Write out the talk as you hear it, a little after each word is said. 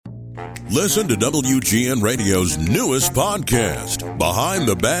Listen to WGN Radio's newest podcast, Behind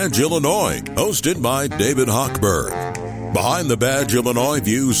the Badge Illinois, hosted by David Hochberg. Behind the Badge Illinois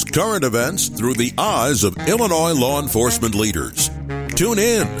views current events through the eyes of Illinois law enforcement leaders. Tune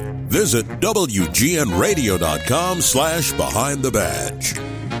in. Visit WGNRadio.com/Behind the Badge.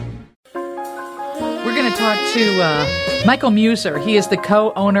 We're going to talk to Michael Muser. He is the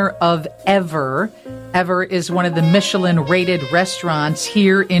co-owner of Ever. Ever is one of the Michelin-rated restaurants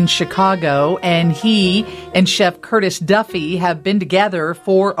here in Chicago, and he and Chef Curtis Duffy have been together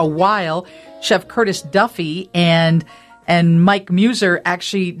for a while. Chef Curtis Duffy and Mike Muser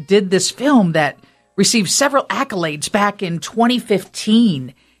actually did this film that received several accolades back in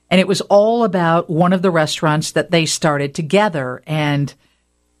 2015, and it was all about one of the restaurants that they started together. And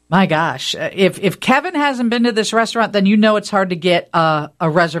my gosh, if Kevin hasn't been to this restaurant, then you know it's hard to get a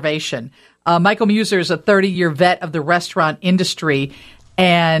reservation. Michael Muser is a 30-year vet of the restaurant industry,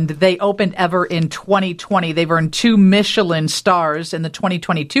 and they opened Ever in 2020. They've earned 2 Michelin stars in the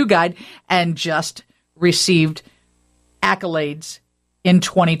 2022 guide and just received accolades in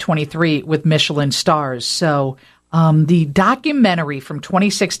 2023 with Michelin stars. So the documentary from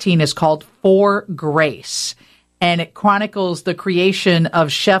 2016 is called For Grace, and it chronicles the creation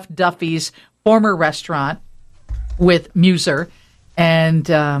of Chef Duffy's former restaurant with Muser and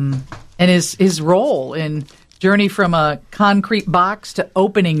his role in journey from a concrete box to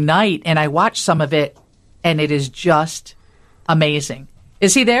opening night. And I watched some of it, and it is just amazing.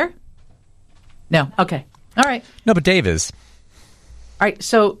 Is he there? No. Okay. All right. No, but Dave is. All right.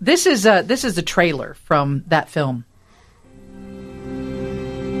 So this is a trailer from that film.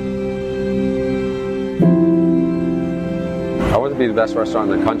 I want to be the best restaurant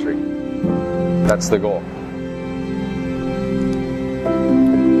in the country. That's the goal.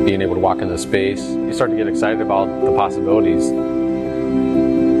 Being able to walk into space, you start to get excited about the possibilities.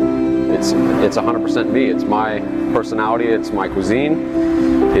 It's 100% me. It's my personality. It's my cuisine.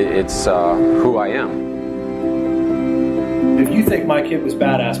 It's who I am. If you think my kid was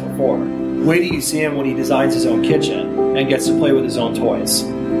badass before, wait till you see him when he designs his own kitchen and gets to play with his own toys.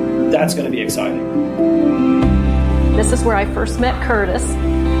 That's going to be exciting. This is where I first met Curtis.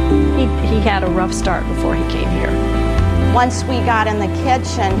 He had a rough start before he came here. Once we got in the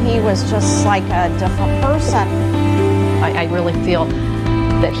kitchen, he was just like a different person. I really feel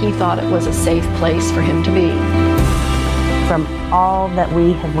that he thought it was a safe place for him to be. From all that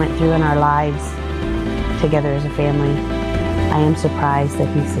we have went through in our lives together as a family, I am surprised that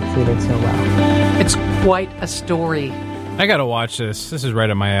he succeeded so well. It's quite a story. I got to watch this. This is right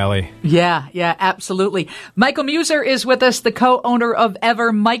up my alley. Yeah, absolutely. Michael Muser is with us, the co-owner of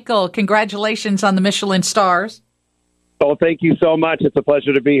Ever. Michael, congratulations on the Michelin stars. Oh, thank you so much. It's a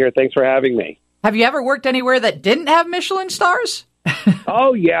pleasure to be here. Thanks for having me. Have you ever worked anywhere that didn't have Michelin stars?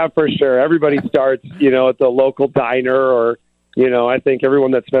 Oh, yeah, for sure. Everybody starts, at the local diner or, I think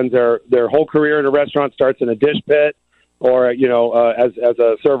everyone that spends their whole career in a restaurant starts in a dish pit or, as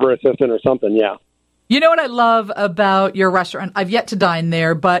a server assistant or something, yeah. You know what I love about your restaurant? I've yet to dine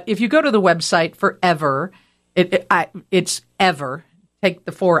there, but if you go to the website for Ever, it's Ever. Take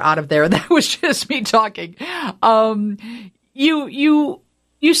the 4 out of there. That was just me talking. You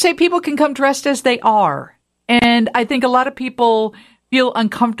say people can come dressed as they are. And I think a lot of people feel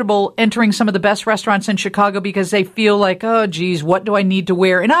uncomfortable entering some of the best restaurants in Chicago because they feel like, oh, geez, what do I need to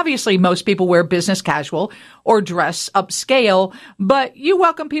wear? And obviously most people wear business casual or dress upscale, but you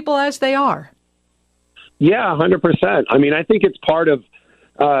welcome people as they are. Yeah, 100%. I mean, I think it's part of,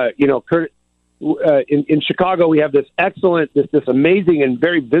 in Chicago, we have this excellent, this amazing and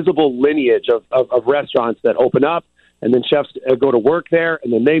very visible lineage of restaurants that open up, and then chefs go to work there,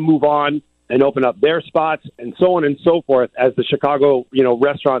 and then they move on and open up their spots, and so on and so forth as the Chicago,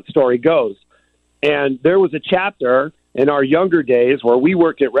 restaurant story goes. And there was a chapter in our younger days where we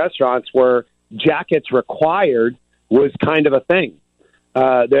worked at restaurants where jackets required was kind of a thing.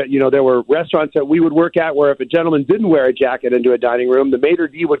 There were restaurants that we would work at where if a gentleman didn't wear a jacket into a dining room, the maitre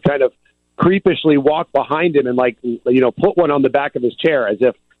d' would kind of creepishly walk behind him and put one on the back of his chair as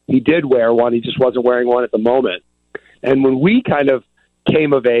if he did wear one. He just wasn't wearing one at the moment. And when we kind of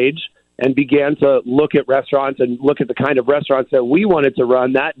came of age and began to look at restaurants and look at the kind of restaurants that we wanted to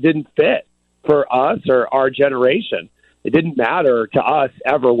run, that didn't fit for us or our generation. It didn't matter to us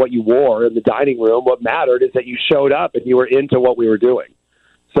ever what you wore in the dining room. What mattered is that you showed up and you were into what we were doing.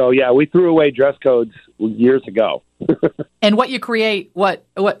 So, yeah, we threw away dress codes years ago. And what you create, what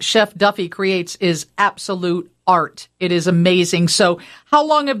Chef Duffy creates is absolute art. It is amazing. So how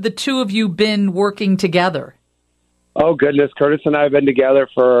long have the two of you been working together? Oh, goodness. Curtis and I have been together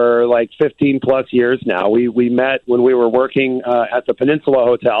for like 15 plus years now. We met when we were working at the Peninsula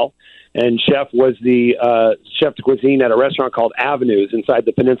Hotel, and Chef was the chef de cuisine at a restaurant called Avenues inside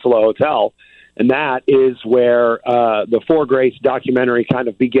the Peninsula Hotel. And that is where the Four Grace documentary kind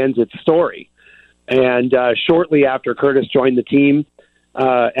of begins its story. And shortly after Curtis joined the team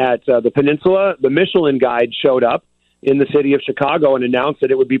at the Peninsula, the Michelin Guide showed up in the city of Chicago and announced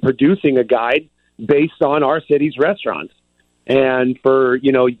that it would be producing a guide based on our city's restaurants. And for,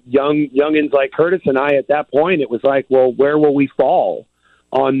 youngins like Curtis and I at that point, it was like, well, where will we fall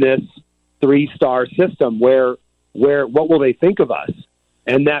on this 3-star system? What will they think of us?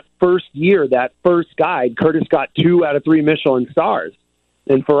 And that first year, that first guide, Curtis got 2 out of 3 Michelin stars.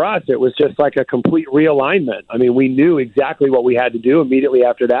 And for us, it was just like a complete realignment. I mean, we knew exactly what we had to do immediately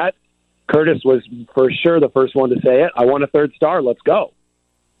after that. Curtis was for sure the first one to say it. I want a 3rd star. Let's go.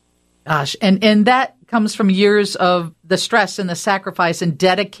 Gosh, and that comes from years of the stress and the sacrifice and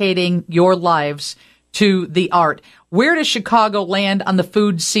dedicating your lives to the art. Where does Chicago land on the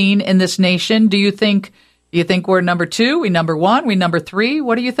food scene in this nation? Do you think we're number 2, we number 1, we number 3?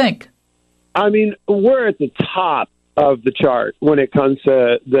 What do you think? I mean, we're at the top of the chart when it comes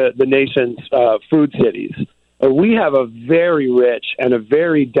to the nation's food cities. We have a very rich and a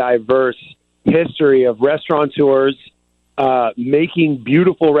very diverse history of restaurateurs making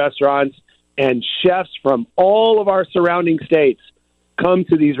beautiful restaurants, and chefs from all of our surrounding states come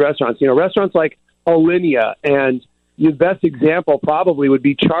to these restaurants. Restaurants like Alinea, and the best example probably would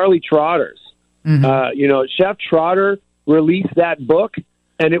be Charlie Trotter's. Mm-hmm. Chef Trotter released that book,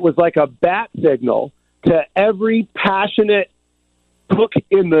 and it was like a bat signal to every passionate cook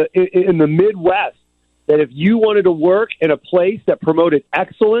in the Midwest that if you wanted to work in a place that promoted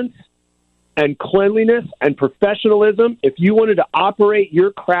excellence and cleanliness and professionalism, if you wanted to operate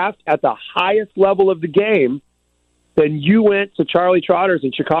your craft at the highest level of the game, then you went to Charlie Trotter's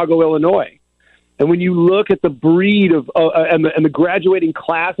in Chicago, Illinois. And when you look at the breed of and the graduating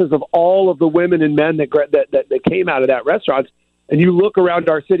classes of all of the women and men that came out of that restaurant, and you look around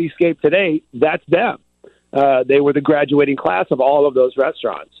our cityscape today, that's them. They were the graduating class of all of those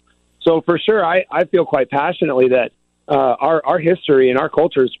restaurants. So for sure, I feel quite passionately that our history and our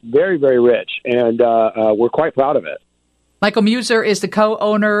culture is very, very rich, and we're quite proud of it. Michael Muser is the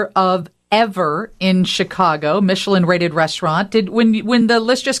co-owner of Ever in Chicago, Michelin-rated restaurant. When the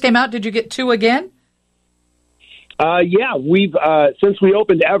list just came out, did you get 2 again? Yeah, we've since we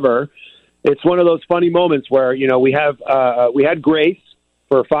opened Ever, it's one of those funny moments where we had Grace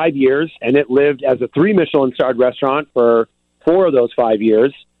for 5 years, and it lived as a 3 Michelin-starred restaurant for 4 of those 5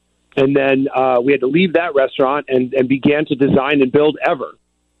 years. And then we had to leave that restaurant and began to design and build Ever.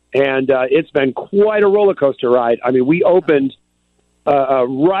 And it's been quite a roller coaster ride. I mean, we opened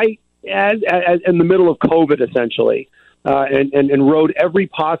right as in the middle of COVID, essentially, and rode every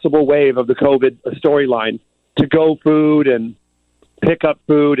possible wave of the COVID storyline to go food and pick up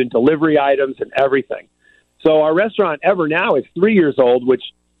food and delivery items and everything. So our restaurant Ever now is 3 years old, which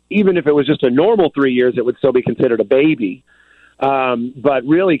even if it was just a normal 3 years, it would still be considered a baby. But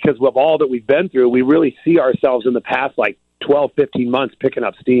really, because of all that we've been through, we really see ourselves in the past 12, 15 months picking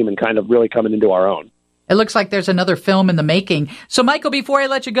up steam and kind of really coming into our own. It looks like there's another film in the making. So, Michael, before I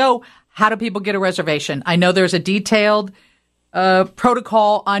let you go, how do people get a reservation? I know there's a detailed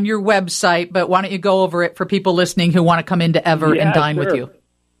protocol on your website, but why don't you go over it for people listening who want to come into Ever and dine with you?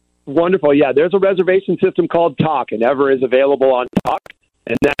 Wonderful. Yeah, there's a reservation system called Talk, and Ever is available on Talk.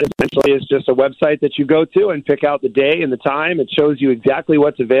 And that essentially is just a website that you go to and pick out the day and the time. It shows you exactly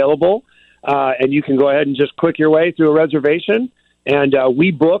what's available, and you can go ahead and just click your way through a reservation. And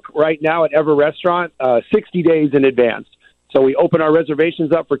we book right now at Ever Restaurant 60 days in advance. So we open our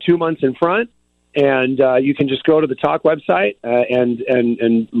reservations up for 2 months in front, and you can just go to the Talk website and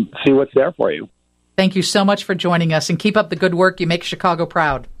see what's there for you. Thank you so much for joining us, and keep up the good work. You make Chicago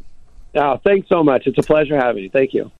proud. Thanks so much. It's a pleasure having you. Thank you.